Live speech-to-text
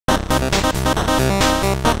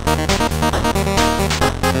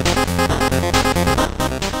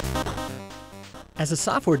As a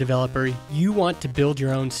software developer, you want to build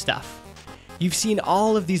your own stuff. You've seen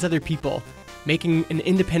all of these other people making an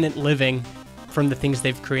independent living from the things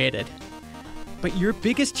they've created. But your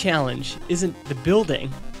biggest challenge isn't the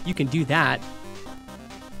building, you can do that.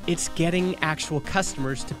 It's getting actual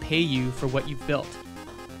customers to pay you for what you've built.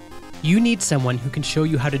 You need someone who can show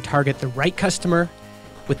you how to target the right customer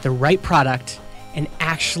with the right product and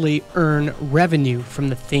actually earn revenue from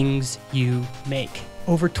the things you make.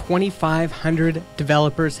 Over 2,500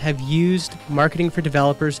 developers have used Marketing for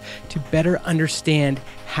Developers to better understand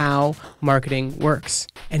how marketing works.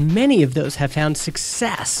 And many of those have found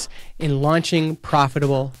success in launching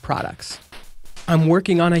profitable products. I'm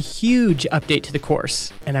working on a huge update to the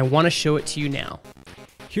course, and I want to show it to you now.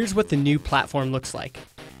 Here's what the new platform looks like.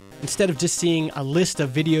 Instead of just seeing a list of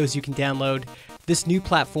videos you can download, this new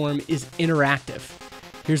platform is interactive.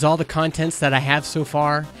 Here's all the contents that I have so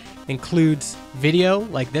far. Includes video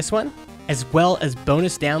like this one, as well as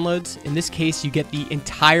bonus downloads. In this case, you get the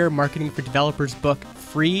entire Marketing for Developers book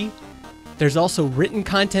free. There's also written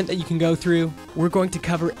content that you can go through. We're going to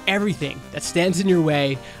cover everything that stands in your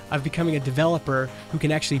way of becoming a developer who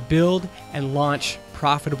can actually build and launch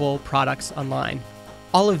profitable products online.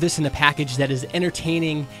 All of this in a package that is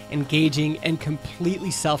entertaining, engaging, and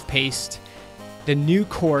completely self-paced. The new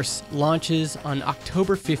course launches on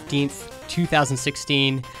October 15th,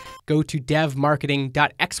 2016. Go to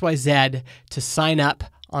devmarketing.xyz to sign up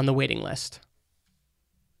on the waiting list.